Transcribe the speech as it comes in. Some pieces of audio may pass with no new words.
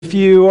If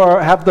you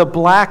have the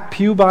black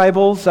Pew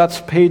Bibles, that's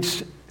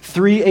page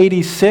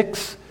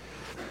 386.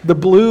 The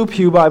blue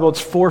Pew Bible, it's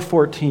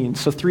 414.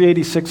 So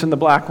 386 in the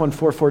black one,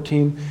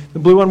 414. The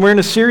blue one. We're in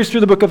a series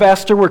through the book of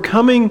Esther. We're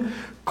coming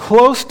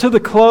close to the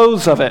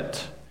close of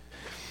it.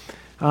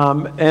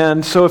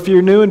 And so if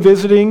you're new and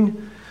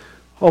visiting,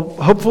 well,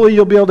 hopefully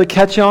you'll be able to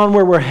catch on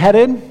where we're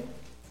headed.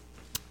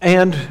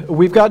 And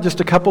we've got just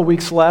a couple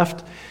weeks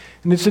left.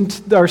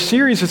 And our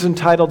series is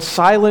entitled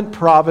Silent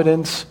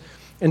Providence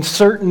and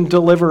Certain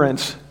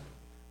Deliverance.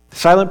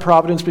 Silent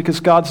Providence because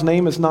God's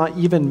name is not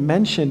even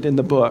mentioned in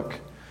the book.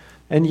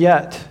 And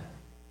yet,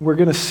 we're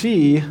going to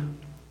see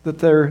that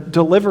their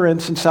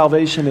deliverance and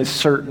salvation is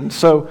certain.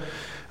 So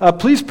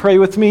please pray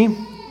with me.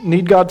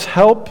 Need God's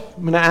help.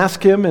 I'm going to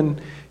ask Him,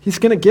 and He's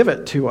going to give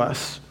it to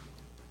us.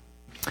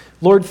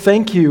 Lord,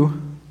 thank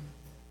you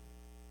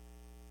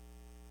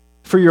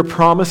for your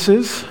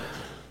promises.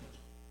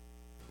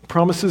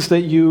 Promises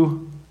that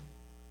you,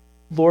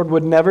 Lord,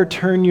 would never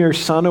turn your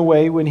Son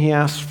away when He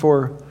asked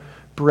for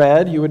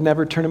bread. You would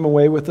never turn Him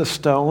away with a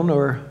stone,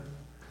 or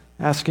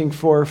asking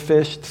for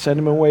fish, send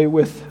Him away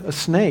with a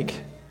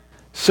snake.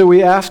 So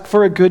we ask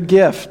for a good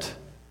gift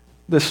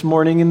this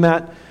morning, and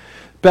that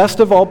best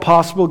of all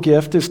possible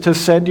gift is to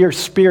send your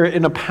Spirit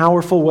in a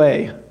powerful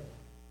way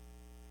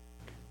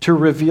to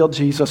reveal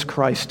Jesus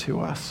Christ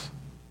to us.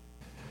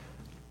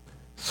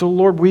 So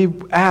Lord, we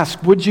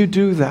ask, would you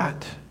do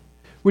that?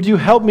 Would you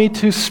help me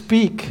to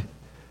speak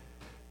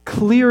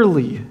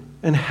clearly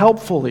and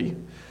helpfully?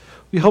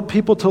 We help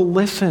people to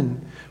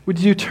listen. Would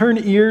you turn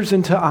ears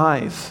into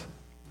eyes?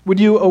 Would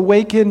you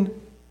awaken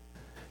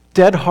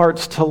dead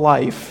hearts to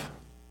life?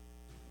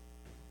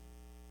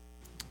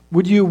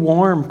 Would you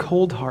warm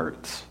cold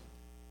hearts?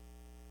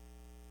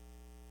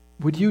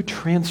 Would you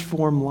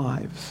transform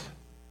lives?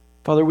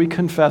 Father, we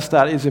confess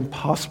that is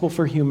impossible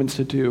for humans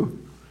to do.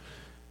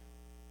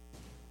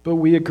 But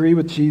we agree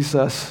with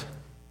Jesus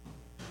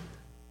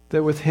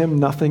that with Him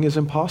nothing is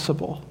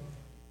impossible.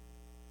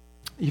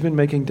 Even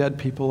making dead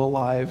people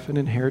alive and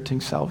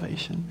inheriting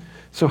salvation.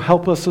 So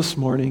help us this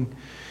morning.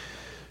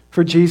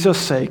 For Jesus'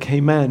 sake,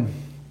 amen.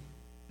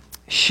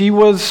 She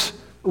was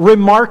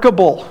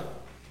remarkable.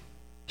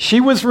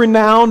 She was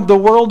renowned the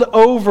world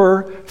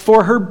over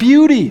for her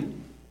beauty.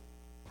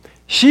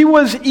 She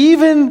was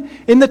even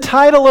in the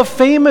title of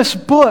famous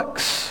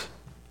books.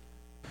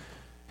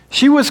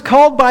 She was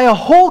called by a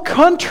whole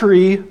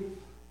country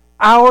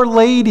Our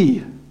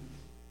Lady,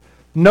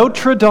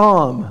 Notre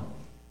Dame.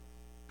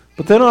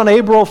 But then on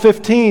April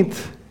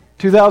 15th,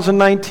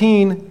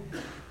 2019,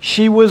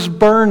 she was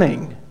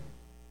burning.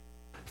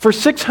 For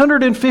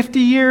 650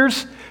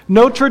 years,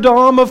 Notre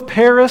Dame of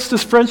Paris,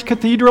 this French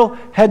cathedral,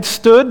 had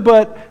stood,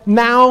 but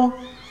now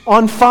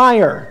on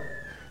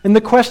fire. And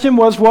the question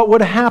was, what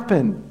would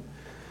happen?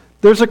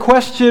 There's a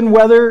question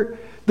whether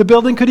the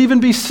building could even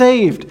be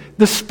saved.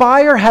 The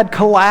spire had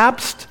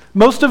collapsed.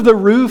 Most of the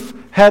roof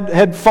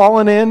had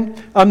fallen in.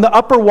 The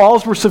upper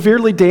walls were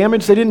severely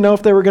damaged. They didn't know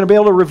if they were going to be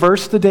able to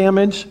reverse the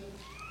damage.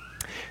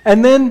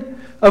 And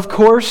then, of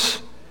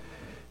course,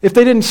 if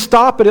they didn't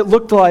stop it, it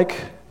looked like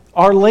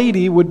Our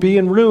Lady would be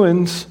in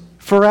ruins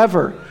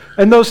forever.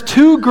 And those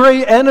two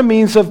great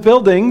enemies of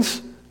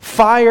buildings,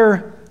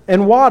 fire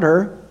and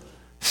water,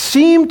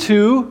 seem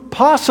to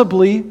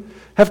possibly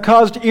have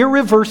caused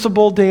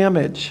irreversible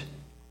damage.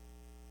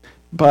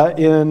 But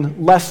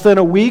in less than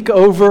a week,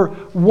 over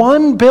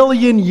 1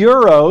 billion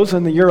euros,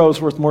 and the euro is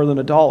worth more than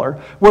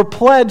 $1, were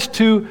pledged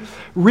to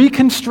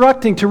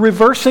reconstructing, to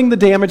reversing the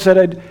damage that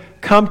had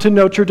come to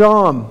Notre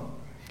Dame.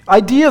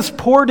 Ideas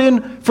poured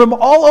in from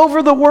all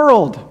over the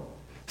world,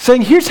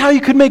 saying, here's how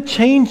you could make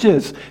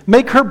changes,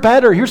 make her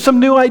better, here's some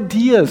new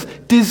ideas,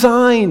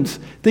 designs,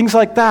 things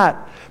like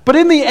that. But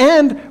in the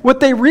end, what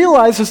they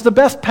realized is the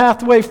best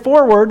pathway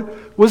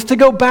forward was to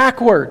go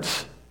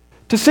backwards,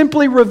 to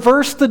simply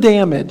reverse the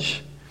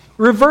damage,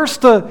 reverse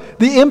the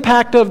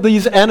impact of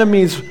these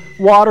enemies,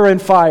 water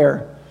and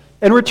fire,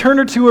 and return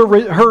her to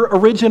her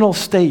original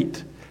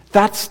state.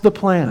 That's the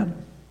plan.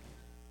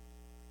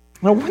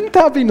 Now, wouldn't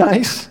that be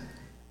nice?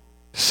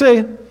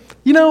 Say,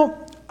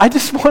 I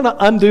just want to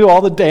undo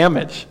all the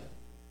damage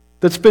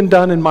that's been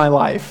done in my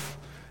life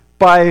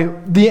by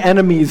the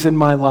enemies in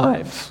my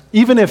lives,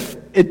 even if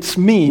it's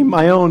me,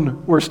 my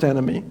own worst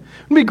enemy.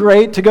 It'd be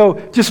great to go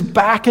just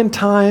back in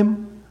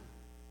time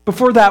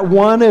before that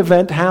one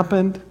event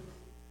happened,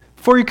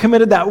 before you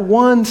committed that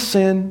one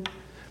sin,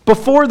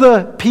 before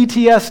the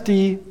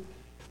PTSD.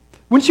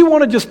 Wouldn't you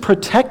want to just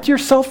protect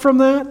yourself from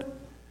that?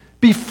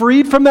 Be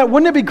freed from that?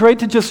 Wouldn't it be great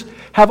to just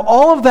have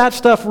all of that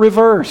stuff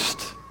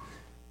reversed?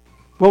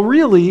 Well,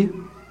 really,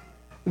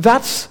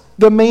 that's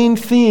the main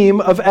theme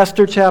of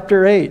Esther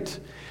chapter 8.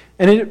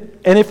 And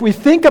if we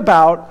think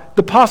about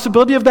the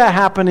possibility of that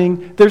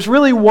happening, there's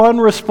really one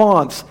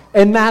response,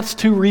 and that's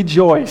to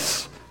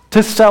rejoice,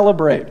 to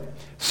celebrate.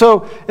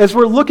 So as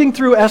we're looking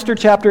through Esther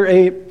chapter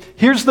 8,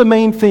 here's the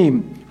main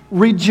theme.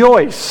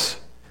 Rejoice.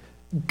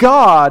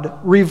 God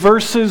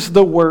reverses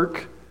the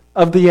work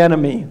of the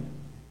enemy.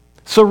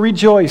 So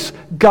rejoice.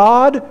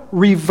 God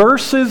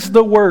reverses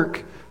the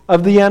work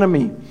of the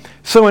enemy.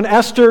 So in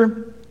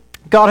Esther,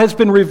 God has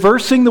been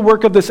reversing the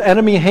work of this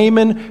enemy,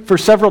 Haman, for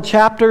several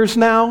chapters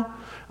now.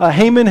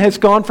 Haman has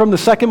gone from the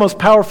second most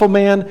powerful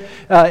man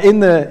in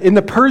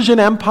the Persian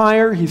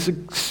Empire. He's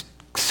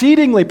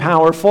exceedingly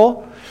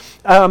powerful.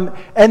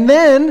 And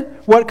then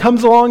what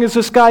comes along is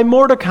this guy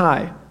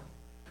Mordecai.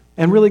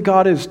 And really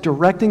God is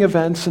directing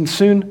events, and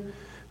soon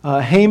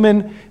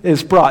Haman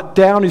is brought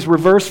down. He's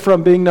reversed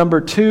from being number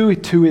 2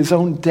 to his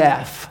own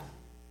death.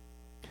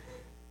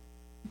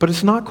 But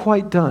it's not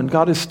quite done.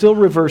 God is still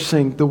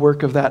reversing the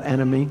work of that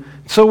enemy.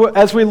 So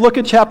as we look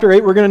at chapter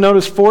 8, we're going to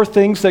notice 4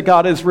 things that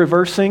God is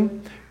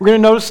reversing. We're going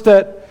to notice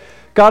that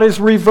God is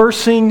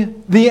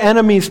reversing the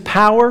enemy's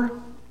power.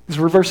 He's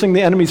reversing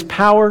the enemy's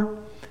power.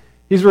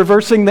 He's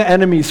reversing the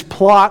enemy's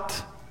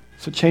plot.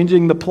 So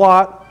changing the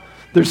plot.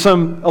 There's a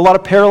lot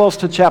of parallels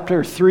to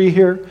chapter 3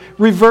 here.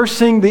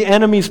 Reversing the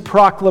enemy's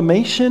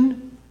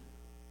proclamation.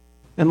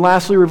 And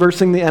lastly,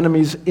 reversing the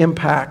enemy's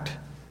impact.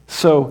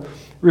 So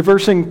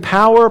reversing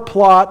power,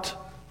 plot,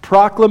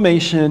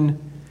 proclamation,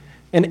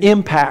 and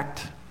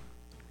impact.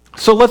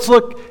 So let's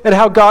look at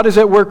how God is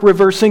at work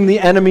reversing the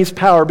enemy's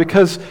power,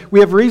 because we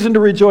have reason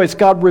to rejoice.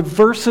 God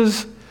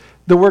reverses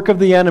the work of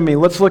the enemy.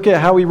 Let's look at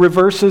how he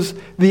reverses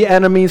the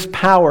enemy's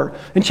power.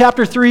 In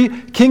chapter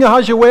 3, King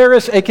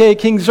Ahasuerus, aka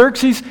King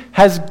Xerxes,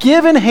 has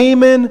given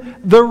Haman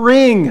the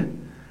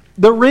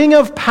ring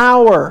of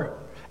power,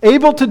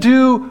 able to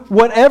do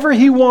whatever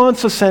he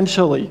wants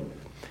essentially.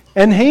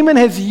 And Haman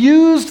has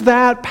used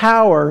that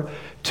power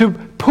to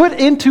put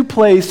into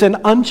place an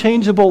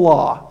unchangeable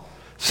law,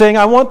 saying,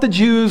 I want the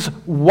Jews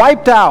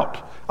wiped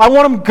out. I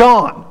want them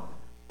gone.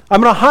 I'm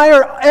going to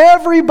hire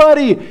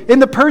everybody in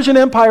the Persian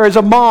Empire as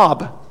a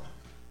mob.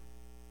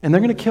 And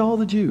they're going to kill all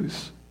the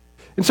Jews.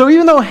 And so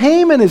even though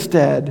Haman is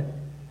dead,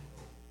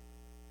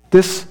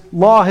 this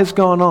law has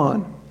gone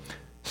on.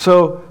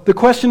 So the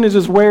question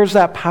is where's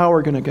that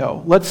power going to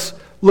go? Let's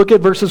look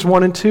at verses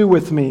 1 and 2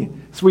 with me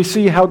as we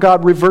see how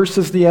God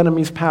reverses the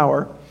enemy's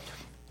power.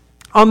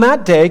 On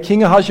that day,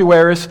 King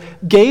Ahasuerus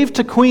gave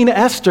to Queen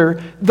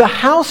Esther the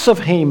house of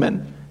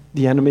Haman,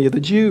 the enemy of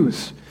the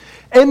Jews.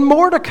 And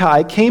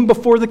Mordecai came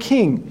before the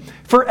king,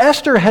 for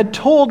Esther had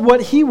told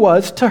what he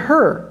was to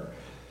her.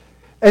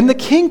 And the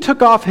king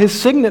took off his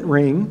signet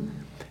ring,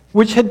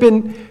 which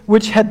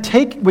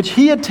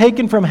he had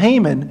taken from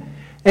Haman,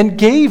 and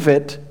gave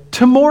it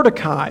to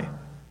Mordecai.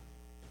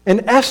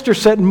 And Esther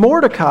set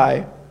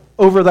Mordecai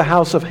over the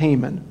house of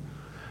Haman.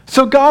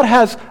 So God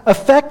has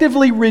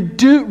effectively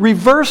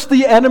reversed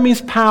the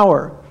enemy's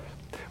power.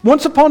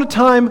 Once upon a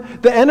time,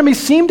 the enemy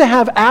seemed to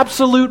have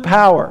absolute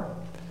power.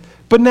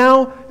 But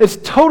now it's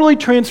totally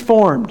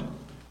transformed.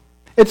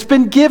 It's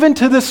been given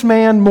to this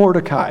man,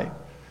 Mordecai.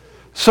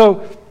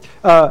 So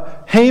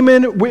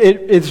Haman,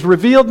 it's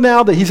revealed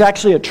now that he's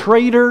actually a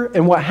traitor.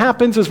 And what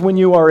happens is when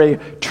you are a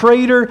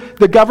traitor,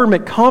 the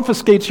government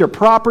confiscates your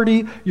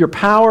property, your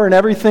power, and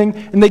everything,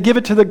 and they give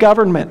it to the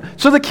government.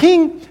 So the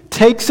king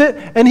takes it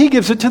and he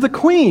gives it to the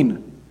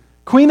queen,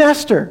 Queen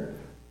Esther.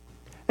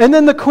 And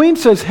then the queen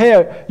says,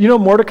 hey, you know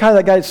Mordecai,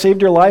 that guy that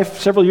saved your life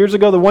several years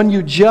ago, the one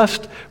you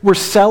just were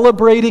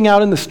celebrating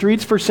out in the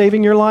streets for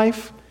saving your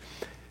life?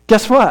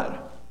 Guess what?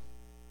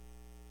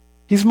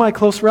 He's my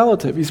close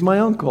relative. He's my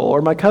uncle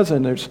or my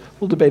cousin. There's a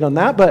little debate on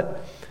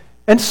that.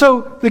 And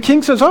so the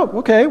king says, oh,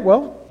 okay,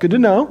 well, good to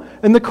know.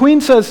 And the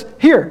queen says,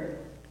 here,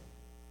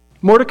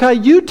 Mordecai,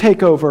 you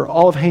take over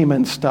all of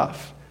Haman's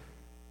stuff.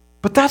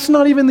 But that's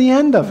not even the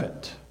end of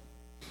it.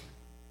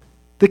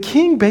 The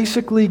king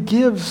basically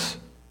gives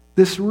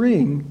this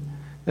ring,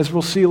 as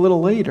we'll see a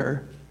little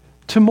later,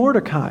 to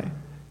Mordecai.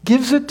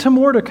 Gives it to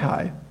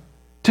Mordecai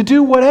to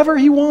do whatever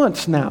he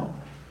wants now.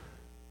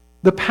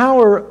 The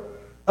power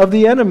of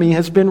the enemy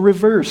has been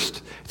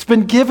reversed. It's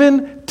been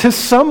given to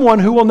someone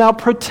who will now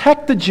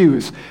protect the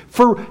Jews.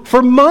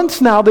 For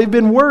months now, they've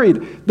been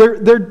worried.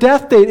 Their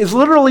death date is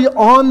literally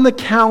on the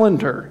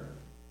calendar.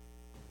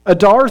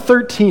 Adar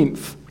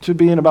 13th, which would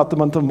be in about the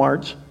month of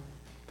March.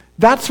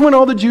 That's when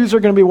all the Jews are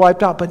going to be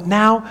wiped out. But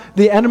now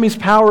the enemy's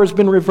power has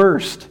been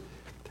reversed.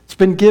 It's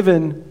been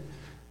given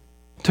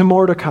to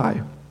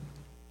Mordecai.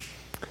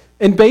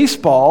 In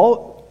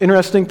baseball,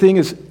 interesting thing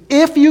is,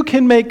 if you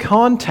can make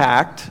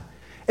contact,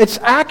 it's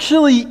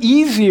actually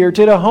easier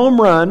to hit a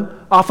home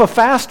run off a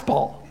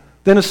fastball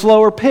than a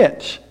slower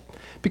pitch.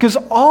 Because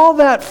all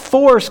that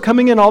force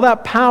coming in, all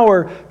that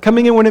power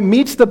coming in when it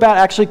meets the bat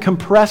actually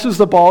compresses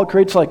the ball,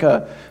 creates like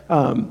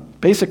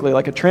basically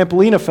like a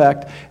trampoline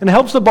effect, and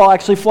helps the ball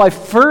actually fly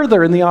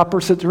further in the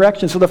opposite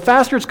direction. So the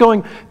faster it's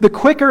going, the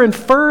quicker and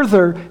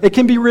further it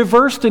can be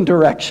reversed in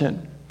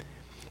direction.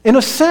 In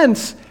a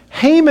sense,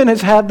 Haman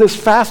has had this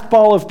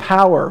fastball of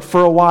power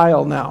for a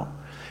while now.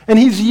 And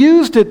he's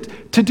used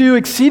it to do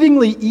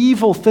exceedingly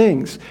evil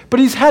things. But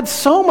he's had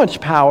so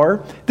much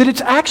power that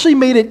it's actually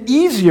made it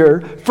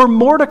easier for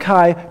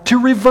Mordecai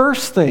to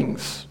reverse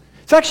things.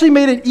 It's actually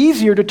made it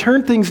easier to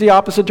turn things the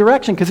opposite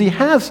direction because he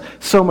has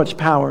so much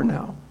power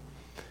now.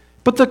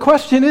 But the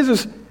question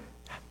is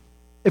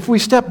if we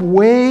step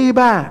way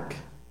back,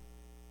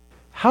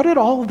 how did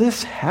all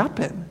this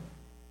happen?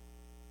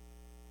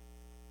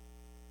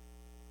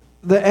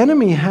 the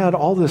enemy had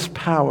all this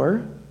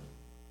power,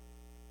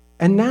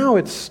 and now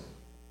it's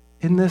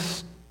in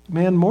this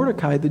man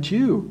Mordecai, the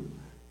Jew,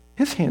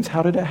 his hands.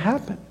 How did it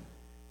happen?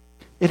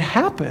 It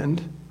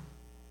happened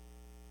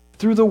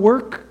through the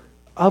work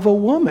of a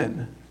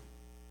woman,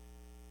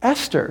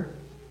 Esther,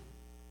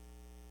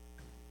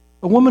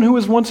 a woman who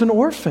was once an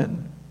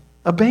orphan,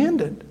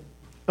 abandoned,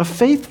 a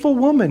faithful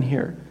woman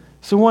here.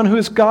 It's the one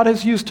who God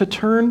has used to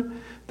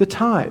turn the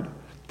tide.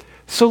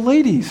 So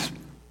ladies,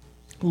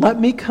 let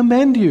me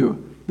commend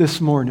you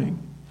this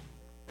morning.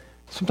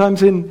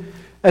 Sometimes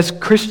as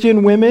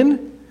Christian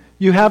women,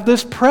 you have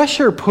this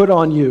pressure put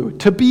on you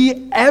to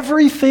be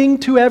everything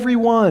to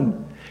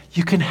everyone.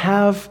 You can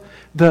have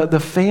the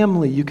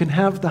family, you can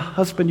have the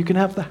husband, you can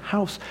have the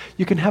house,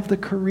 you can have the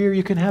career,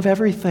 you can have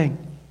everything.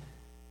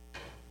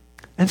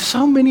 And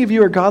so many of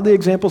you are godly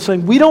examples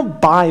saying, we don't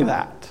buy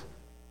that.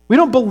 We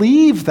don't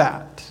believe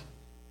that.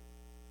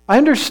 I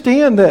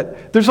understand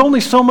that there's only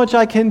so much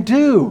I can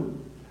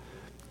do.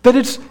 That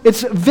it's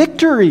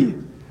victory.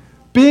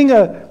 Being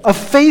a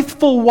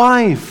faithful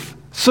wife,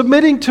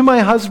 submitting to my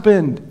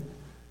husband,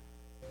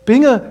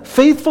 being a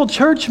faithful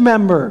church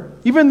member,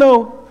 even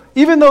though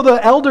the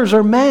elders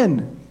are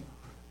men.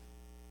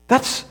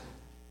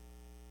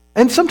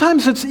 And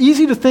sometimes it's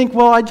easy to think,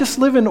 well, I just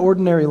live an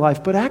ordinary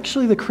life. But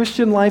actually the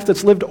Christian life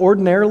that's lived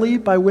ordinarily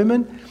by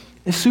women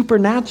is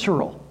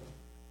supernatural.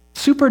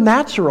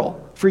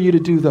 Supernatural for you to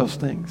do those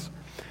things.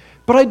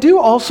 But I do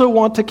also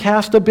want to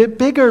cast a bit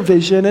bigger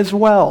vision as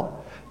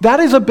well. That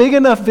is a big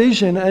enough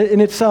vision in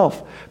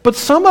itself. But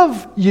some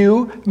of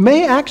you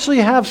may actually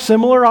have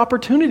similar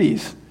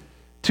opportunities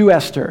to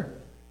Esther.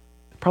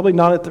 Probably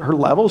not at her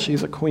level.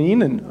 She's a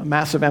queen and a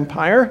massive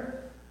empire.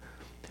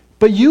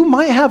 But you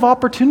might have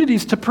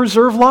opportunities to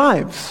preserve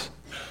lives.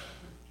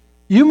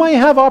 You might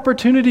have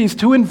opportunities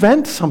to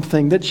invent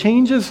something that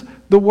changes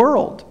the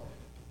world.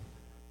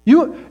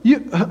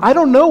 I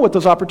don't know what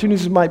those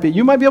opportunities might be.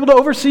 You might be able to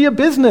oversee a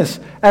business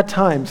at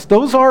times.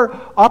 Those are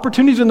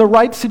opportunities in the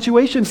right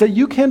situations that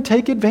you can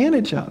take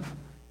advantage of.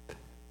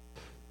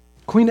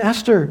 Queen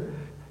Esther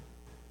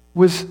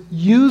was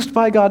used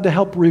by God to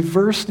help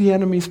reverse the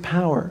enemy's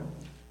power.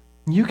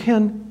 You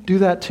can do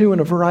that too in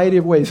a variety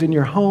of ways, in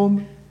your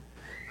home,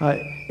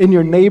 in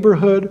your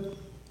neighborhood,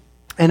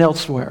 and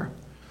elsewhere.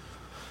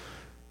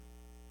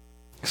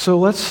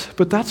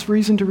 But that's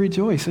reason to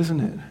rejoice, isn't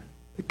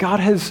it?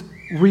 God has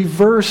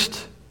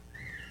reversed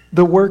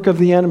the work of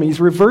the enemy. He's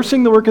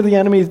reversing the work of the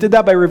enemy. He did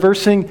that by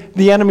reversing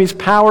the enemy's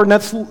power.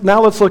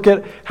 Now let's look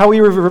at how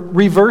he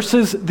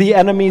reverses the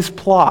enemy's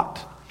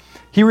plot.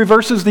 He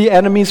reverses the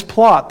enemy's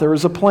plot. There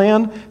was a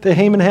plan that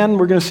Haman had, and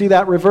we're going to see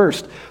that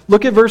reversed.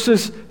 Look at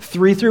verses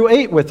 3 through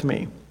 8 with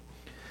me.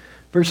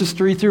 Verses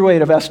 3 through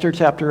 8 of Esther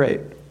chapter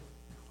 8.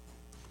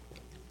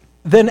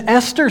 Then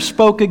Esther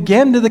spoke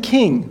again to the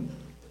king.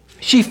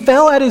 She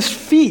fell at his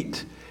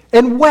feet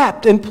and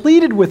wept and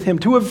pleaded with him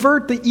to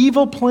avert the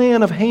evil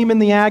plan of Haman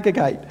the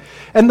Agagite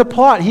and the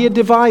plot he had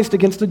devised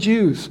against the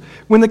Jews.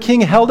 When the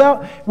king held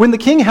out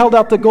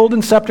the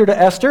golden scepter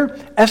to Esther,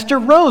 Esther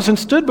rose and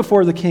stood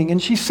before the king, and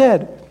she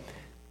said,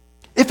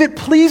 "If it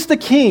please the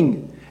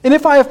king, and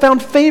if I have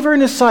found favor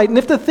in his sight, and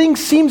if the thing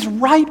seems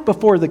right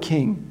before the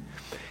king,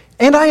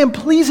 and I am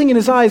pleasing in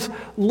his eyes,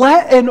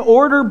 let an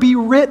order be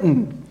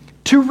written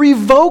to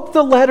revoke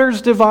the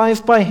letters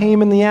devised by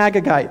Haman the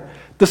Agagite,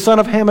 the son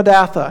of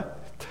Hammedatha,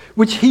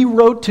 which he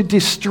wrote to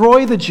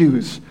destroy the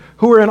Jews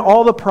who are in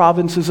all the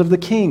provinces of the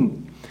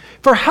king.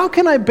 For how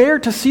can I bear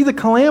to see the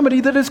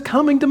calamity that is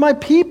coming to my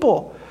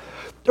people?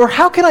 Or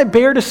how can I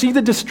bear to see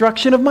the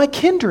destruction of my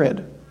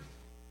kindred?"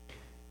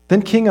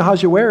 Then King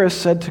Ahasuerus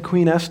said to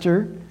Queen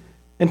Esther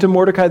and to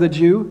Mordecai the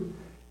Jew,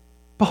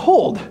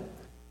 "Behold,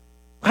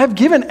 I have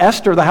given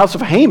Esther the house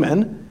of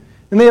Haman,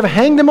 and they have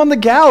hanged him on the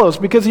gallows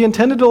because he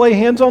intended to lay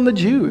hands on the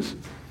Jews.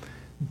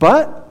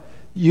 But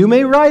you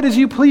may write as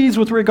you please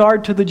with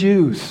regard to the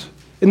Jews,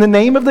 in the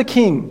name of the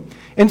king,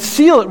 and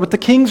seal it with the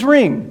king's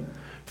ring.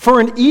 For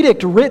an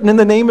edict written in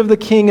the name of the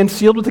king and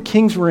sealed with the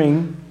king's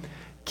ring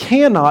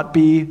cannot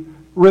be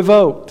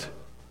revoked."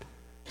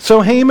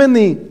 So Haman,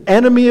 the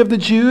enemy of the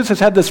Jews, has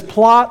had this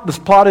plot. This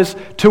plot is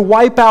to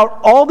wipe out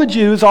all the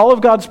Jews, all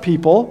of God's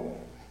people.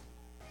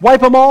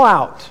 Wipe them all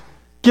out.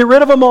 Get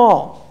rid of them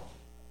all.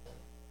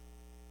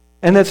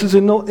 And this is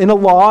in a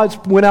law. It's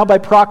went out by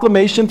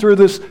proclamation through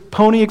this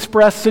Pony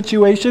Express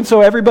situation.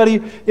 So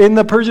everybody in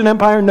the Persian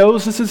Empire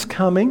knows this is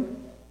coming.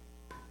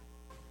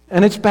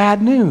 And it's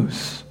bad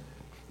news.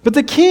 But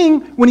the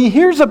king, when he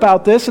hears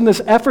about this and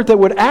this effort that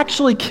would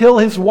actually kill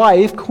his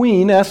wife,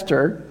 Queen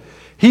Esther,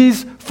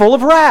 he's full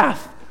of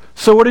wrath.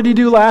 So what did he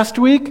do last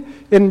week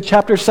in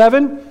chapter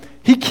 7?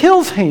 He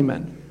kills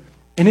Haman.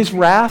 And his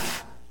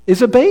wrath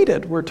is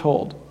abated, we're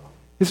told.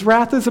 His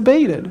wrath is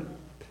abated.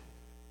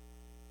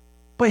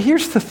 But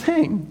here's the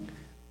thing.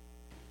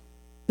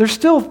 There's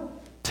still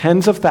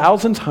tens of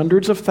thousands,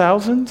 hundreds of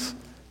thousands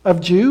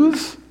of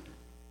Jews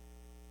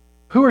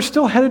who are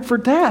still headed for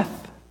death.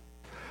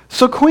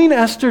 So Queen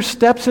Esther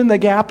steps in the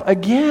gap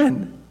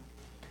again.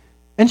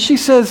 And she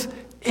says,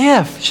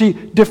 she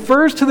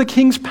defers to the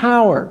king's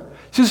power.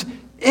 She says,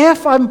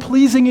 if I'm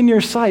pleasing in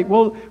your sight.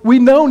 Well, we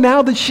know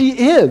now that she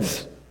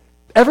is.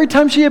 Every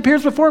time she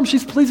appears before him,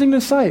 she's pleasing in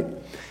his sight.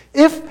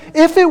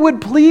 If it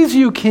would please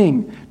you,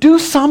 king, do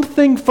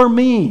something for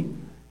me.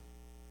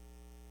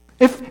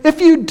 If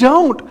you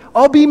don't,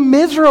 I'll be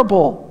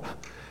miserable.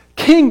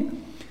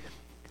 King,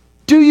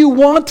 do you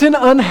want an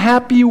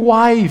unhappy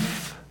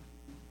wife?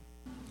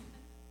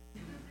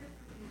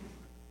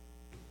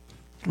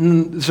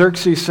 And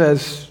Xerxes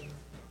says,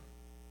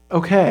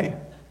 okay,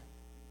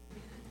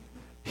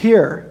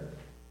 here,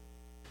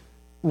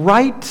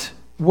 write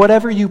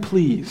whatever you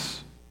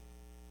please.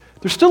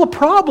 There's still a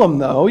problem,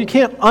 though. You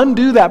can't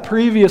undo that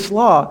previous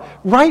law.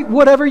 Write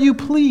whatever you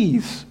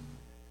please.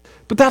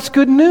 But that's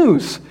good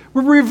news.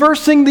 We're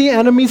reversing the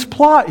enemy's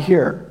plot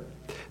here.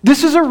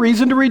 This is a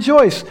reason to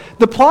rejoice.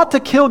 The plot to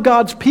kill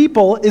God's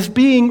people is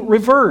being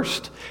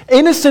reversed.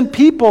 Innocent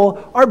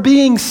people are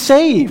being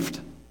saved.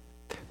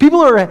 People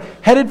who are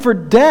headed for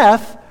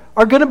death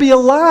are going to be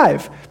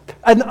alive.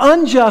 An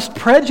unjust,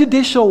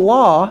 prejudicial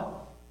law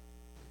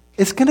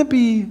is going to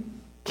be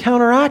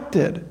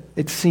counteracted,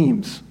 it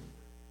seems.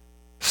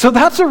 So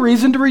that's a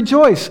reason to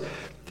rejoice.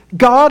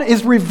 God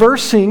is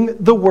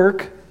reversing the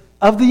work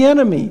of the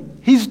enemy.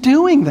 He's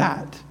doing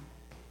that.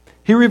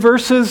 He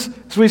reverses,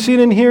 as we've seen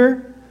in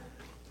here,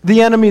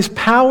 the enemy's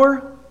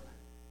power.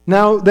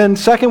 Now, then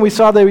second, we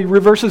saw that he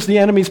reverses the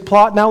enemy's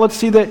plot. Now let's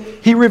see that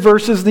he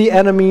reverses the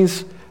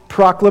enemy's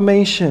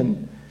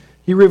proclamation.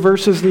 He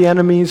reverses the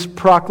enemy's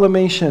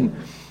proclamation.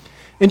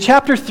 In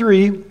chapter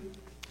 3,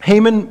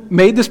 Haman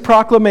made this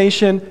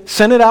proclamation,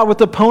 sent it out with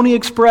the Pony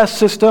Express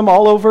system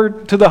all over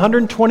to the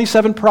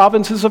 127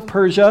 provinces of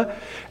Persia,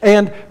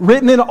 and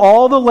written in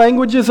all the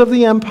languages of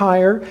the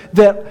empire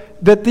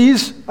that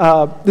these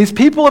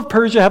people of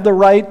Persia have the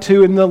right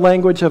to, in the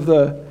language of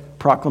the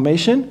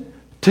proclamation,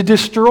 to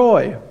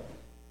destroy,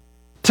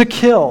 to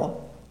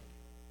kill,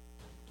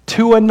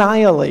 to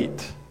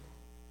annihilate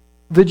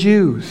the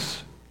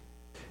Jews.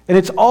 And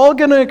it's all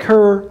going to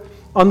occur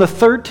on the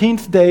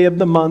 13th day of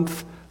the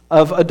month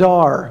of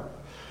Adar.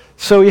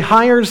 So he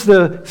hires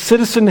the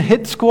citizen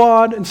hit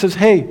squad and says,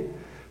 hey,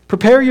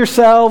 prepare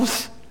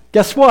yourselves.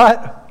 Guess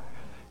what?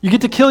 You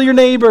get to kill your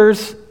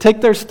neighbors, take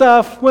their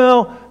stuff,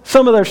 well,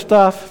 some of their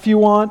stuff if you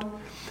want.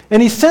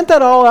 And he sent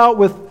that all out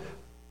with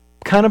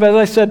kind of, as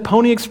I said,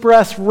 Pony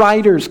Express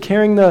riders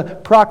carrying the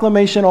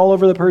proclamation all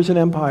over the Persian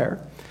Empire.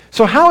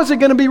 So how is it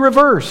going to be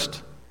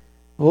reversed?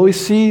 Well, we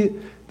see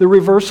the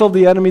reversal of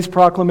the enemy's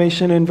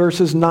proclamation in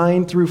verses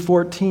 9 through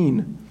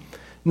 14.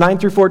 9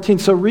 through 14,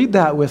 so read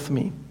that with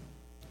me.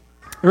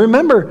 And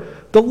remember,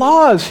 the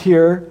laws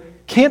here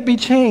can't be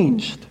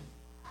changed.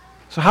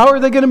 So how are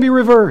they going to be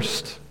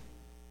reversed?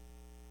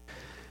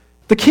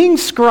 The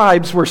king's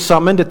scribes were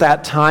summoned at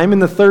that time in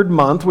the 3rd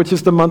month, which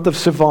is the month of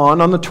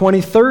Sivan, on the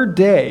 23rd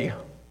day.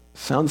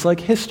 Sounds like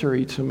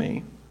history to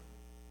me,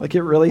 like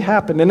it really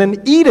happened. And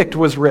an edict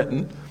was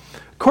written,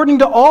 according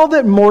to all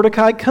that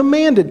Mordecai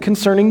commanded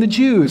concerning the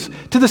Jews,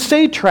 to the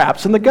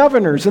satraps and the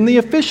governors and the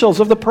officials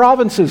of the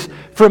provinces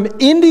from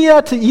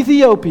India to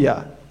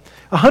Ethiopia,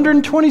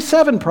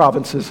 127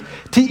 provinces,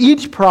 to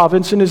each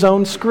province in his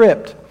own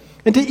script,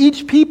 and to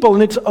each people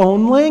in its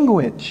own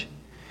language,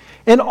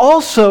 and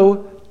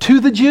also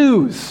to the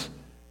Jews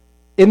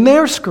in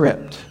their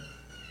script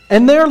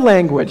and their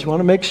language. I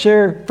want to make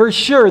sure, for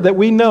sure, that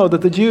we know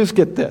that the Jews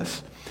get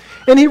this.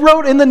 And he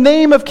wrote in the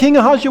name of King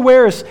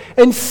Ahasuerus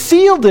and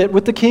sealed it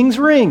with the king's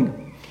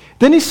ring.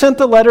 Then he sent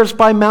the letters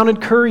by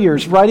mounted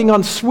couriers riding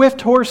on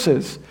swift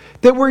horses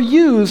that were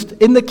used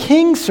in the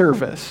king's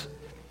service,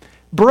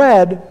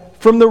 bred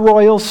from the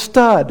royal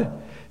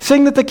stud,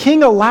 saying that the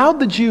king allowed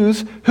the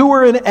Jews who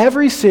were in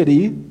every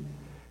city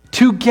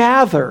to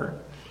gather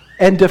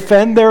and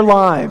defend their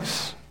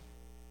lives,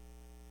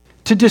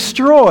 to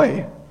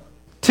destroy,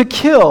 to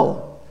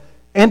kill,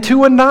 and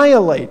to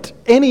annihilate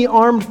any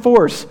armed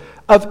force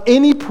of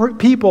any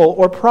people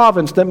or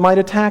province that might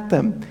attack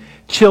them,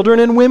 children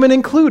and women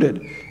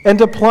included, and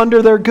to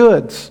plunder their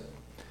goods.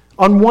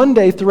 On one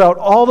day throughout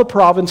all the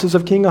provinces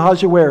of King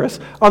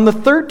Ahasuerus, on the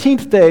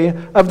 13th day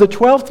of the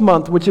 12th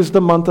month, which is the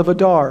month of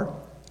Adar.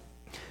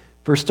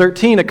 Verse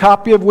 13, a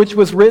copy of which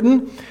was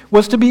written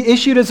was to be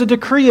issued as a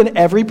decree in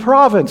every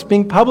province,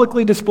 being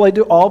publicly displayed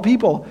to all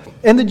people.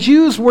 And the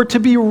Jews were to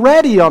be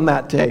ready on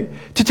that day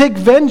to take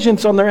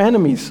vengeance on their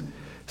enemies.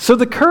 So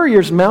the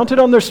couriers, mounted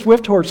on their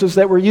swift horses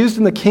that were used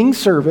in the king's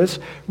service,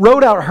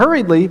 rode out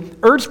hurriedly,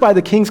 urged by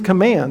the king's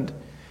command.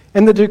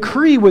 And the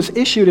decree was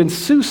issued in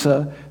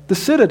Susa, the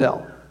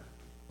citadel.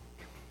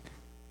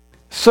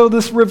 So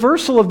this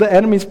reversal of the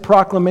enemy's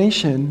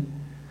proclamation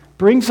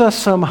brings us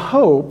some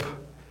hope.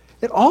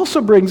 It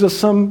also brings us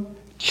some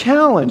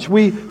challenge.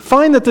 We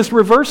find that this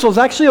reversal is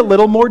actually a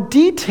little more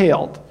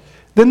detailed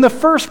than the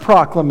first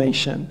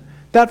proclamation,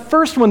 that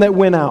first one that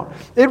went out.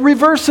 It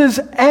reverses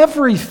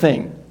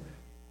everything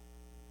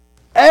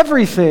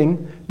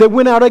that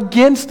went out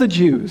against the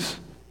Jews.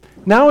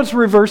 Now it's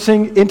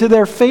reversing into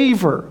their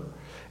favor.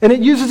 And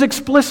it uses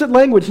explicit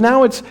language.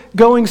 Now it's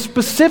going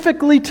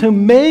specifically to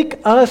make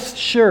us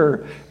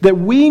sure that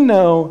we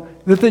know,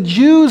 that the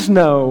Jews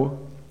know,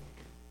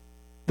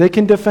 They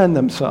can defend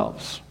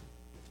themselves.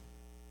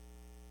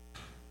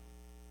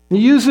 He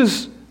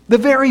uses the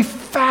very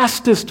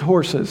fastest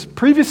horses.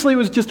 Previously it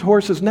was just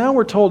horses. Now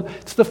we're told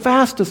it's the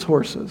fastest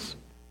horses.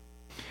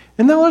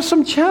 And there was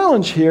some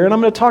challenge here, and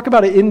I'm going to talk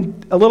about it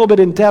a little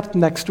bit in depth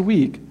next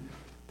week.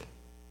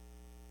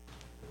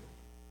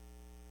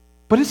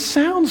 But it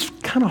sounds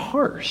kind of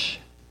harsh.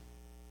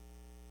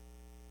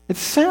 It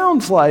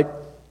sounds like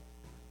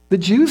the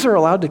Jews are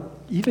allowed to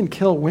even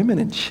kill women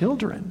and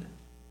children.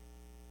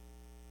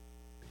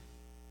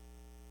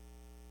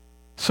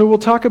 So we'll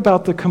talk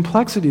about the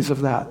complexities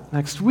of that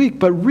next week.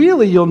 But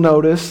really, you'll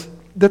notice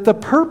that the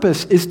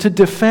purpose is to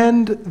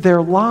defend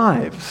their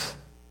lives.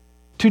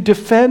 To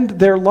defend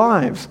their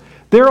lives.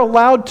 They're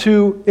allowed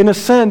to, in a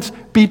sense,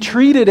 be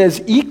treated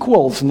as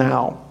equals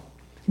now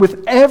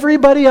with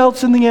everybody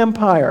else in the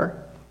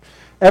empire.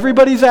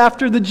 Everybody's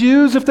after the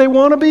Jews if they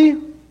want to be.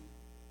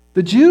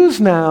 The Jews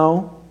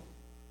now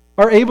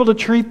are able to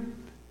treat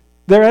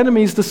their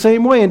enemies the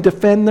same way and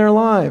defend their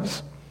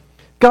lives.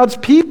 God's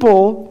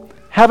people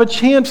have a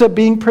chance at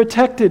being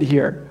protected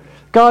here.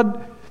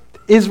 God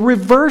is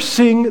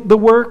reversing the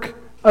work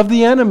of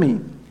the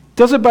enemy.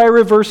 Does it by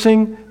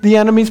reversing the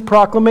enemy's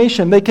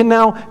proclamation. They can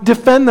now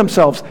defend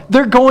themselves.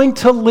 They're going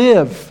to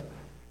live.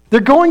 They're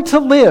going to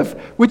live,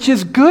 which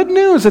is good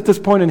news at this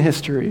point in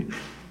history,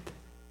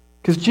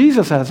 because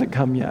Jesus hasn't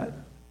come yet.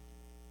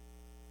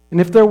 And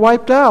if they're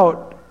wiped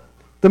out,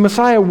 the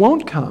Messiah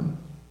won't come.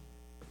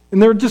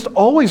 And there will just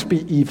always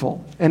be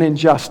evil and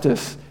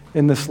injustice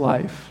in this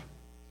life.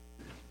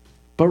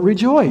 But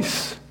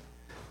rejoice.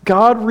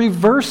 God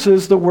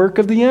reverses the work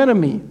of the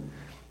enemy.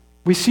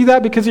 We see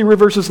that because he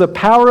reverses the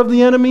power of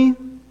the enemy.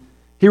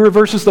 He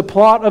reverses the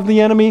plot of the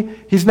enemy.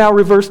 He's now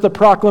reversed the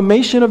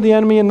proclamation of the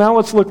enemy. And now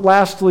let's look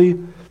lastly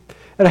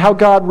at how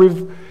God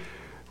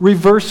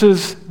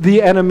reverses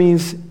the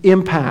enemy's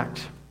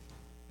impact.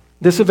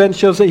 This event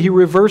shows that he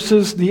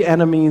reverses the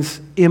enemy's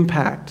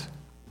impact.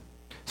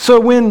 So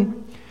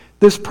when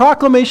this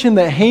proclamation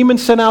that Haman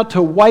sent out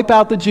to wipe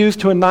out the Jews,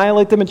 to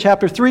annihilate them in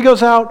chapter 3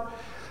 goes out,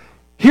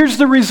 here's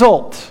the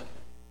result.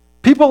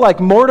 People like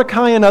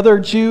Mordecai and other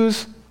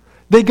Jews,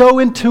 they go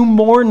into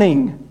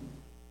mourning.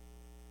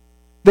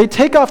 They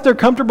take off their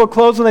comfortable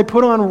clothes and they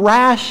put on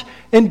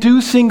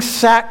rash-inducing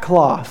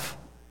sackcloth.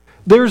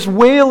 There's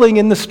wailing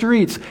in the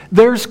streets.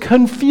 There's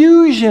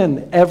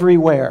confusion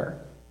everywhere.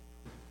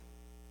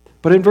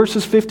 But in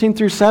verses 15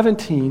 through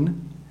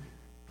 17,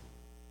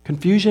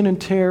 confusion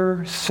and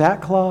terror,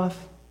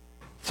 sackcloth,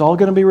 it's all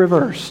going to be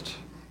reversed.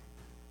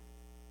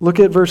 Look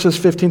at verses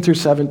 15 through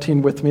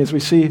 17 with me as we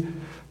see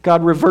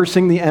God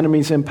reversing the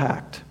enemy's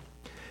impact.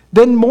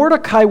 Then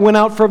Mordecai went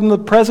out from the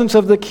presence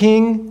of the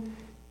king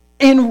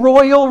in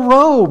royal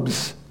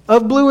robes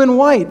of blue and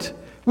white,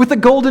 with a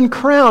golden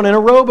crown and a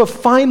robe of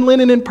fine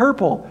linen and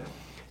purple.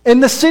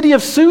 And the city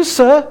of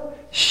Susa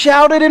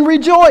shouted and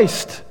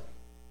rejoiced.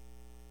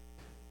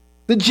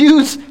 The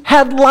Jews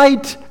had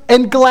light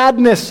and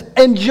gladness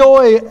and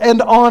joy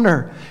and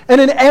honor. And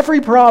in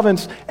every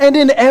province and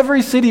in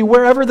every city,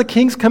 wherever the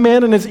king's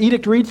command and his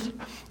edict reached,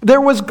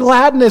 there was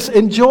gladness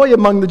and joy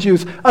among the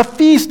Jews, a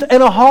feast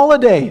and a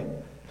holiday.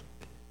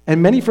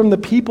 And many from the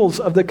peoples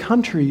of the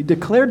country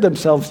declared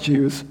themselves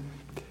Jews,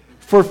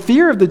 for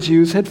fear of the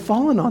Jews had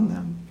fallen on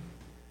them.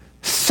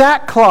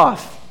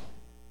 Sackcloth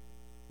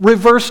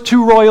reversed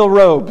to royal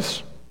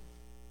robes.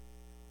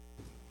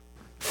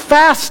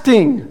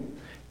 Fasting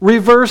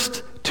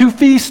reversed to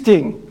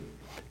feasting.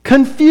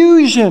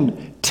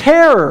 Confusion,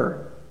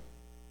 terror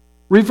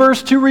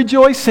reversed to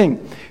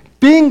rejoicing.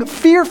 Being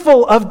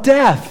fearful of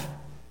death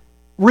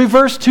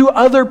reversed to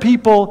other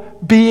people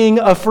being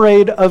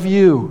afraid of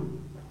you.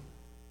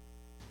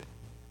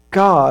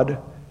 God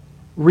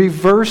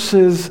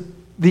reverses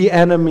the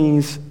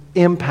enemy's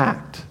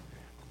impact,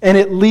 and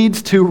it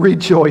leads to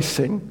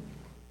rejoicing.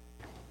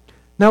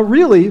 Now,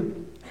 really,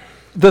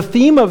 the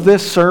theme of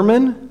this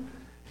sermon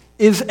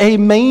is a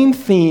main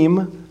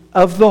theme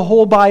of the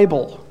whole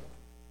Bible.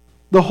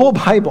 The whole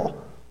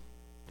Bible.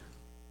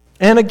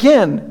 And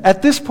again,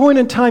 at this point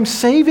in time,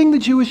 saving the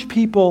Jewish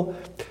people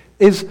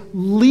is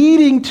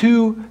leading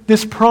to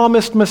this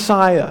promised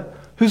Messiah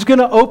who's going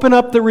to open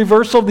up the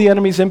reversal of the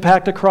enemy's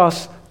impact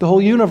across the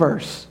whole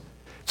universe.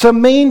 It's a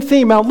main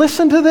theme. Now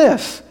listen to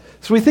this.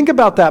 So we think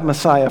about that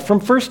Messiah from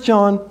 1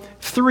 John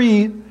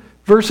 3,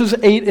 verses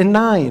 8 and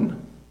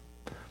 9.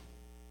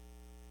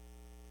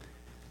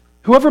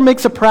 Whoever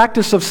makes a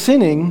practice of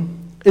sinning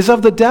is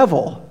of the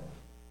devil,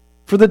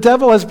 for the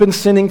devil has been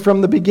sinning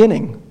from the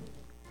beginning.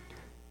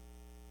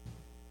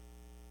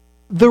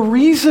 The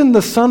reason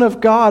the Son of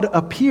God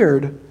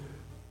appeared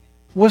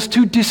was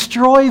to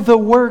destroy the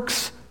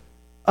works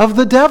of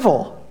the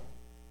devil.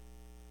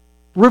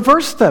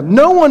 Reverse them.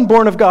 No one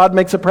born of God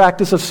makes a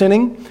practice of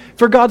sinning,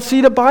 for God's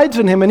seed abides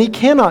in him, and he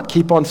cannot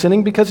keep on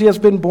sinning because he has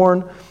been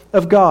born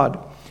of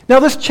God. Now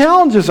this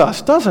challenges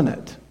us, doesn't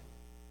it?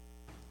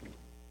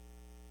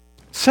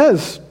 It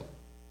says,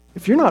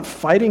 if you're not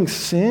fighting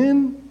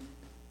sin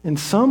in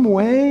some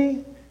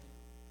way,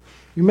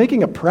 you're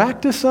making a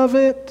practice of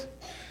it,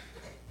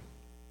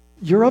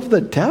 you're of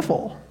the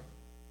devil.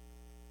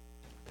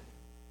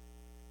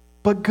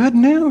 But good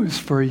news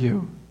for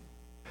you.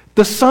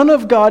 The Son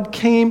of God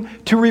came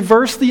to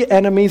reverse the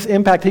enemy's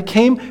impact. He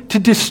came to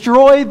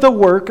destroy the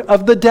work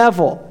of the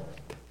devil.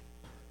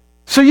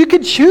 So you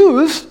could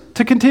choose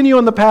to continue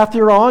on the path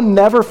you're on,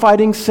 never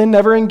fighting sin,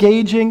 never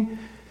engaging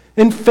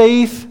in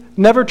faith,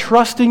 never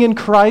trusting in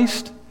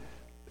Christ,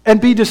 and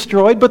be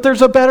destroyed. But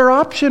there's a better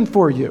option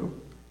for you.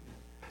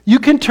 You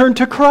can turn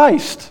to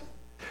Christ,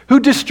 who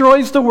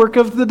destroys the work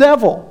of the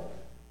devil,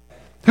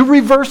 who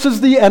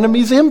reverses the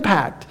enemy's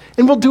impact,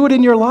 and will do it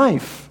in your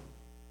life.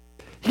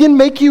 He can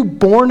make you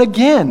born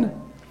again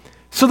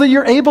so that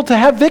you're able to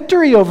have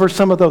victory over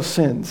some of those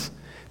sins.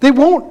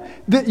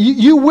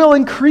 You will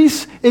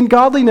increase in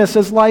godliness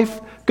as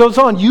life goes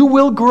on. You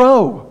will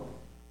grow.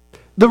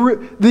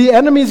 The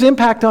enemy's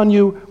impact on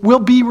you will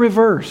be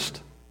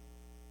reversed.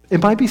 It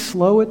might be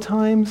slow at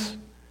times. It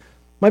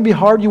might be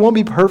hard. You won't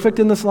be perfect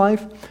in this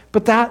life.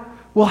 But that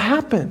will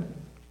happen.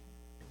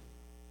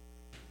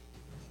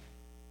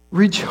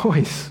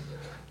 Rejoice.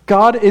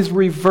 God is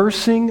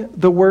reversing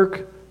the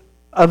work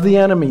of the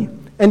enemy.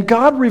 And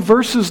God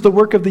reverses the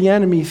work of the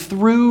enemy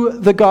through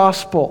the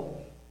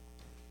gospel.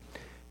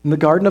 In the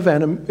Garden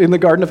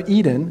of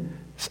Eden,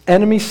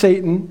 enemy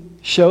Satan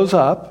shows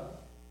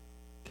up.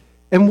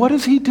 And what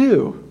does he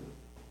do?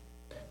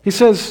 He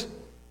says,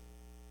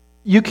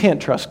 you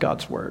can't trust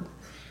God's word.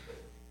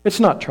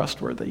 It's not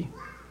trustworthy.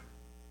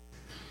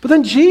 But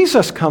then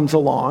Jesus comes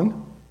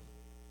along,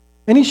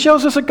 and he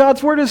shows us that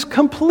God's word is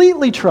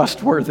completely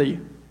trustworthy.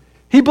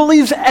 He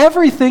believes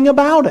everything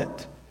about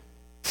it.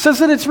 Says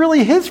that it's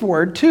really his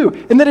word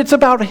too, and that it's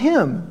about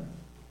him.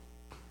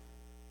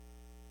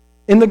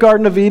 In the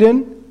Garden of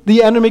Eden,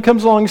 the enemy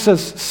comes along and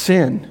says,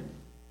 sin,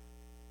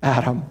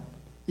 Adam,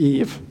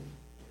 Eve.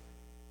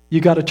 You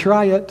got to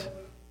try it.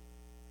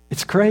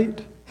 It's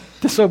great.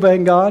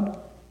 Disobeying God,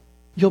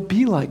 you'll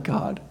be like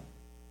God.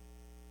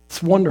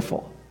 It's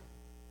wonderful.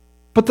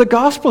 But the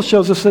gospel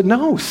shows us that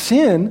no,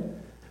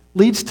 sin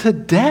leads to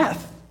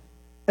death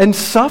and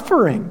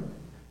suffering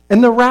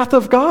and the wrath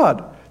of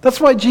God.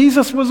 That's why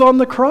Jesus was on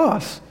the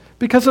cross,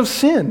 because of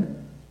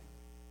sin.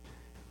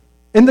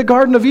 In the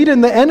Garden of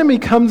Eden, the enemy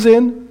comes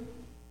in,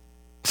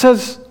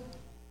 says,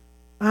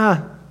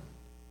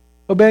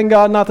 obeying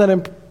God, not that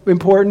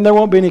important. There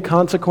won't be any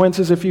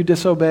consequences if you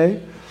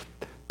disobey.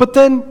 But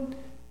then,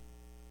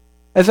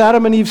 as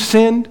Adam and Eve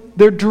sinned,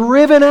 they're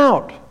driven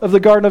out of the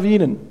Garden of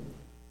Eden,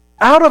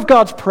 out of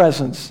God's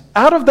presence,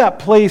 out of that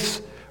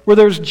place where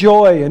there's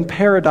joy and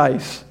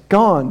paradise,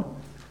 gone.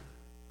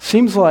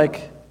 Seems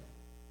like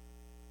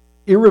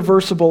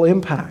irreversible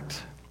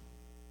impact.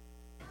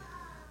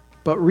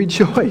 But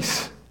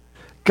rejoice.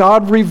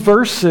 God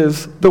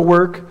reverses the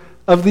work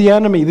of the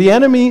enemy. The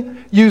enemy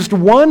used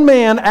one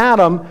man,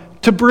 Adam,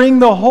 to bring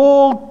the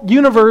whole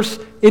universe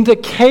into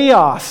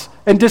chaos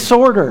and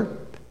disorder.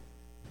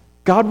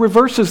 God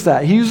reverses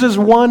that. He uses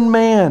one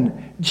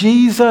man,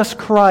 Jesus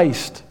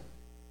Christ,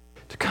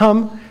 to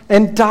come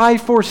and die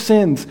for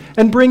sins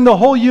and bring the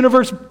whole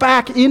universe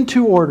back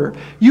into order.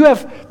 You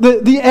have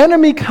the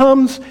enemy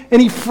comes and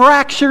he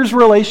fractures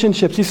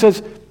relationships. He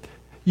says,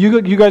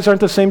 you guys aren't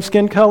the same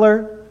skin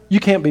color. You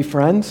can't be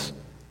friends.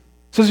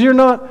 He says, you're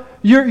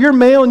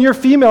male and you're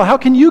female. How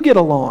can you get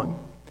along?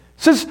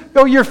 He says,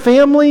 your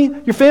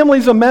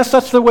family's a mess.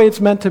 That's the way it's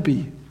meant to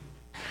be.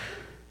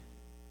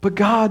 But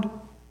God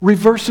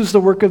reverses the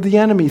work of the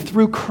enemy.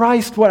 Through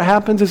Christ, what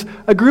happens is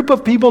a group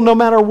of people, no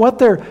matter what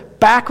their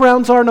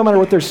backgrounds are, no matter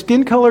what their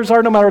skin colors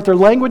are, no matter what their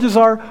languages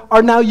are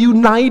now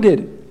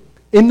united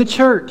in the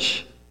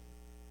church.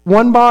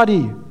 One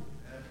body.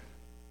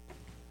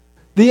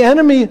 The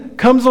enemy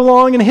comes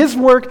along and his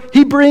work,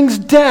 he brings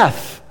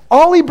death.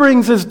 All he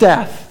brings is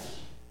death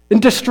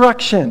and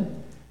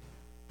destruction.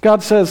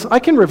 God says, I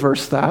can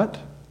reverse that.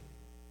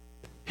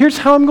 Here's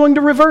how I'm going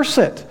to reverse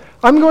it.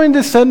 I'm going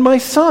to send my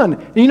son.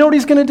 And you know what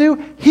he's going to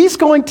do? He's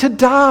going to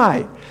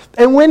die.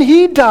 And when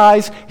he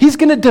dies, he's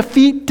going to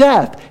defeat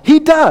death. He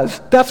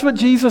does. That's what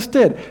Jesus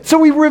did.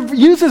 So he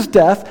uses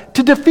death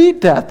to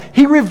defeat death.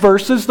 He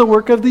reverses the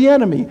work of the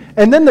enemy.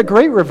 And then the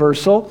great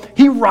reversal,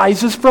 he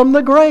rises from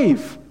the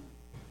grave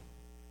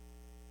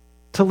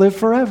to live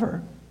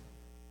forever.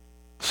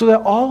 So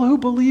that all who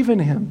believe in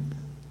him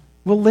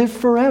will live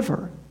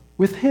forever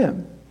with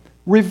him,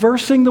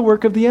 reversing the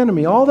work of the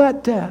enemy. All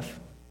that death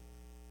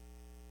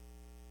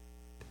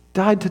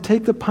died to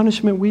take the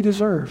punishment we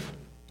deserve.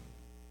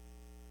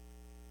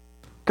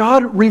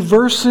 God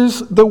reverses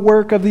the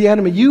work of the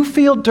enemy. You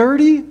feel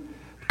dirty?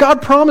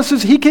 God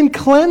promises he can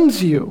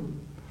cleanse you.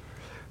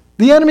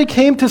 The enemy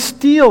came to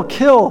steal,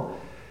 kill,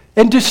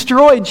 and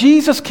destroy.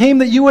 Jesus came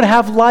that you would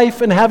have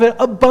life and have it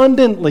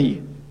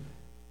abundantly.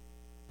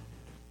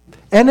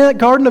 And that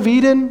Garden of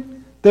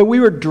Eden that we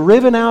were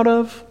driven out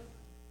of,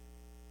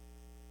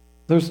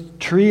 there's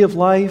tree of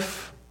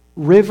life,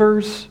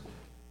 rivers,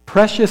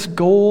 precious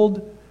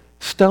gold,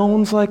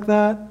 stones like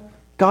that,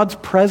 God's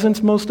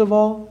presence most of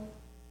all.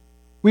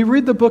 We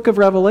read the book of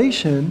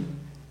Revelation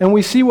and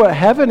we see what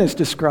heaven is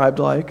described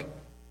like. And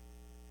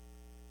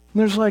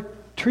there's like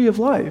tree of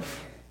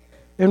life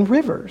and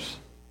rivers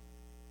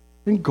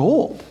and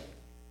gold.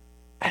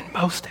 And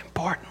most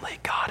importantly,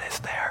 God is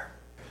there.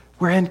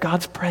 We're in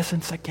God's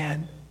presence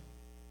again.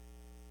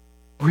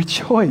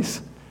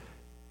 Rejoice.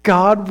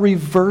 God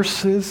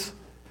reverses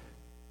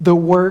the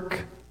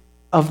work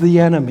of the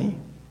enemy.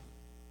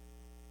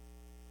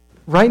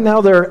 Right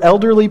now, there are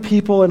elderly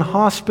people in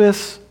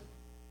hospice,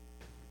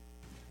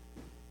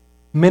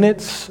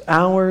 minutes,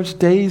 hours,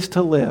 days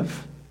to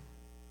live.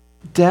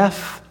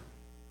 Death,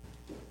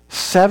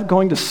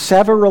 going to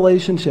sever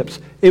relationships.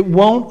 It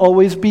won't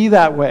always be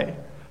that way.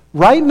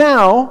 Right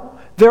now,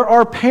 there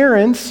are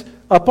parents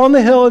up on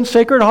the hill in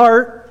Sacred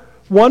Heart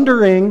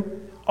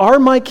wondering, are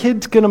my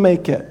kids going to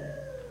make it?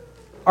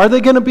 Are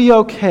they going to be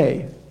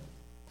okay?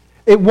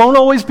 It won't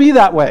always be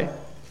that way.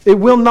 It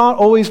will not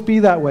always be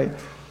that way.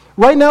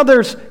 Right now,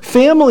 there's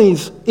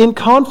families in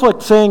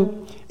conflict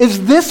saying,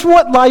 is this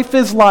what life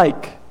is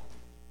like?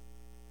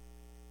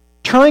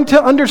 Trying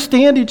to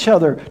understand each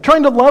other,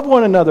 trying to love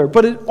one another,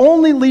 but it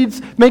only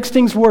makes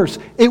things worse.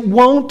 It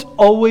won't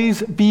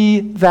always be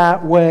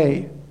that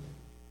way.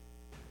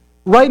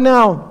 Right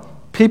now,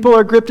 people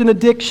are gripped in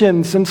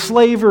addictions and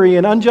slavery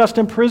and unjust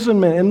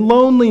imprisonment and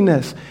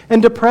loneliness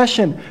and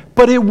depression,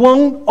 but it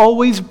won't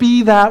always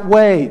be that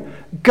way.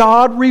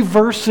 God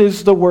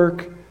reverses the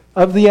work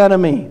of the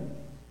enemy.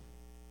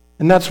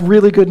 And that's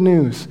really good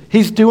news.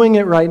 He's doing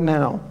it right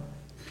now.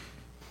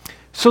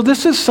 So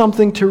this is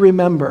something to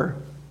remember.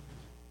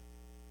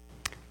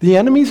 The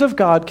enemies of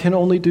God can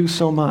only do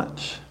so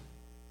much.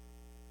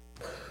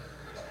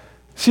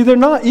 See, they're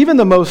not, even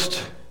the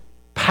most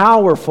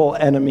powerful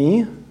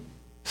enemy,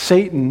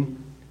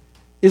 Satan,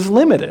 is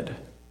limited.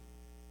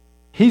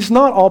 He's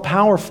not all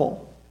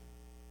powerful.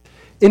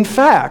 In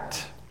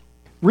fact,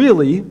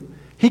 really,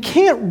 he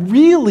can't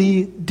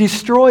really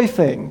destroy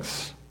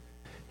things.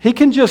 He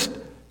can just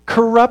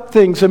corrupt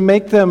things and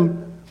make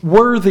them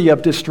worthy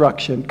of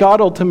destruction.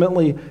 God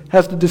ultimately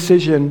has the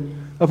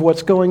decision of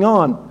what's going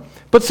on.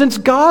 But since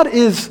God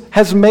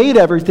has made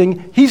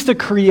everything, He's the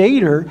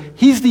creator,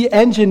 He's the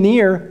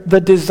engineer, the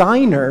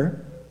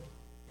designer,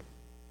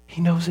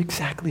 He knows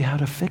exactly how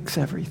to fix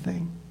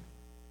everything.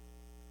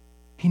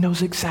 He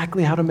knows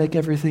exactly how to make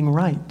everything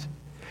right.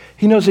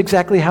 He knows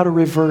exactly how to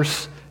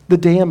reverse the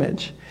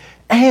damage.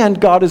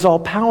 And God is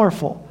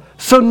all-powerful,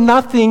 so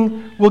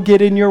nothing will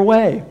get in your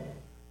way.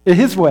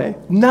 His way.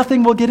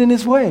 Nothing will get in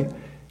His way.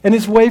 And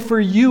His way for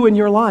you in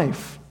your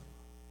life.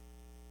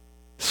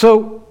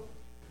 So,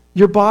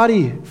 your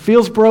body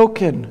feels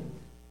broken.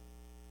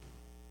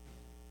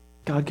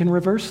 God can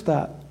reverse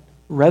that.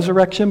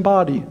 Resurrection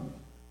body.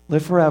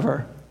 Live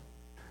forever.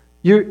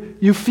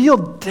 You feel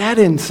dead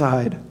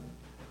inside.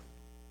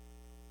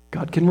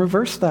 God can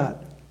reverse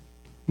that.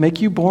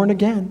 Make you born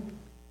again.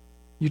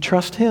 You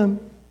trust Him.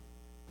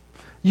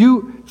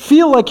 You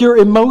feel like your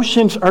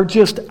emotions are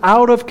just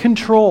out of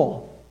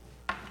control.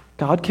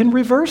 God can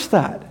reverse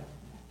that.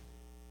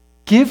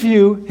 Give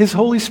you His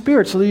Holy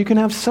Spirit so that you can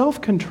have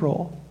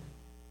self-control.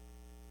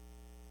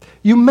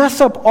 You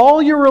mess up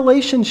all your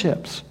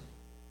relationships.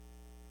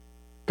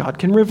 God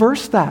can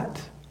reverse that.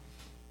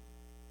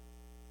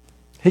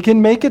 He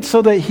can make it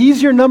so that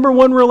He's your number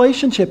one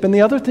relationship and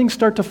the other things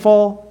start to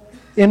fall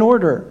in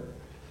order.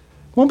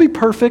 Won't be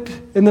perfect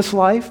in this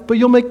life, but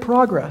you'll make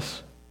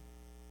progress.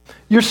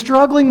 You're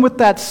struggling with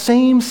that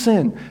same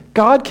sin.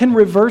 God can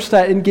reverse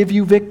that and give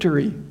you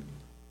victory.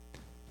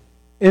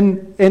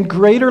 In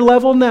greater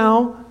level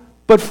now,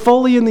 but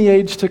fully in the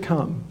age to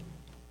come.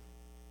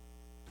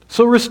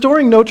 So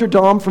restoring Notre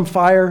Dame from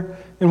fire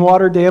and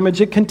water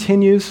damage, it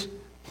continues.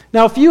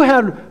 Now, if you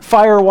had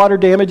fire or water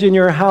damage in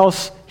your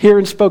house here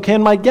in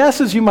Spokane, my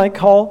guess is you might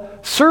call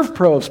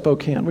ServPro of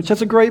Spokane, which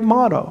has a great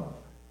motto.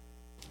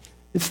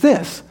 It's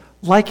this: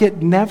 like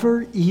it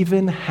never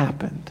even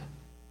happened.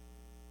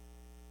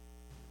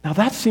 Now,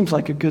 that seems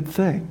like a good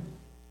thing.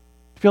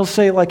 People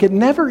say, like it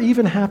never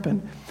even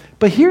happened.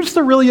 But here's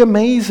the really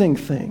amazing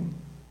thing.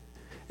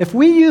 If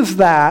we use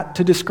that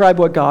to describe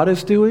what God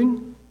is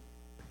doing,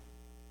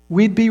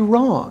 we'd be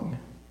wrong.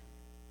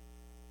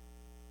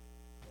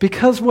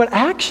 Because what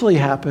actually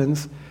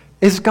happens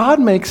is God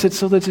makes it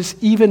so that it's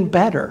even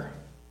better.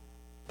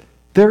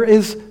 There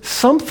is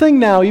something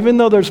now, even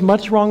though there's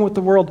much wrong with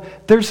the world,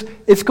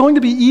 it's going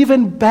to be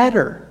even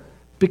better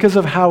because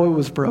of how it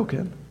was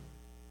broken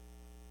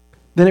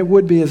than it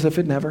would be as if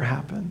it never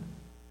happened.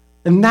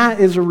 And that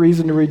is a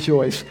reason to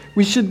rejoice.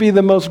 We should be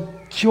the most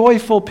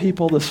joyful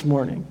people this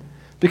morning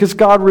because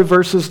God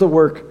reverses the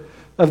work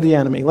of the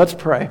enemy. Let's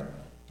pray.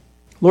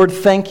 Lord,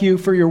 thank you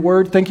for your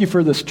word. Thank you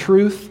for this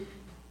truth.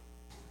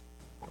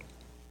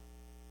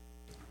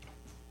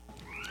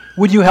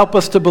 Would you help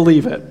us to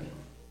believe it?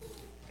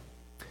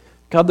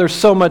 God, there's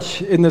so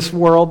much in this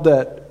world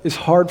that is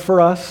hard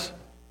for us.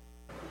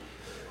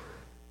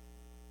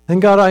 And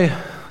God, I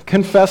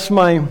confess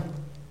my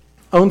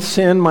own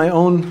sin, my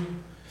own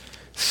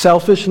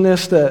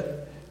selfishness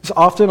that is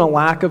often a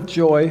lack of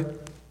joy.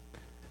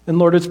 And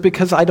Lord, it's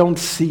because I don't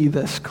see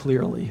this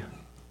clearly.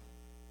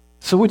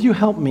 So would you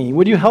help me?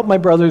 Would you help my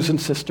brothers and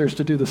sisters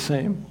to do the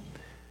same?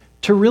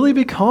 To really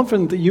be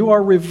confident that you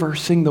are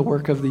reversing the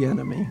work of the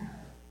enemy.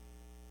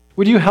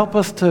 Would you help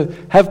us to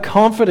have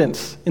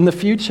confidence in the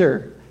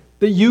future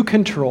that you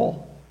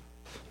control?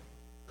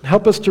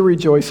 Help us to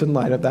rejoice in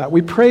light of that.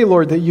 We pray,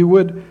 Lord, that you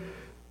would,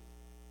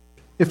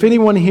 if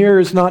anyone here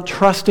is not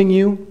trusting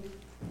you,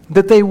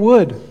 that they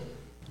would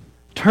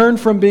turn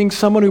from being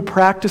someone who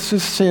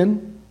practices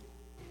sin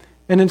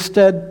and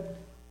instead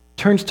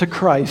turns to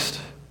Christ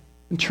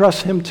and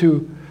trusts him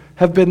to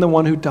have been the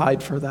one who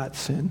died for that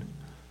sin.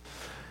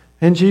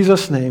 In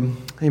Jesus' name,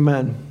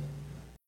 amen.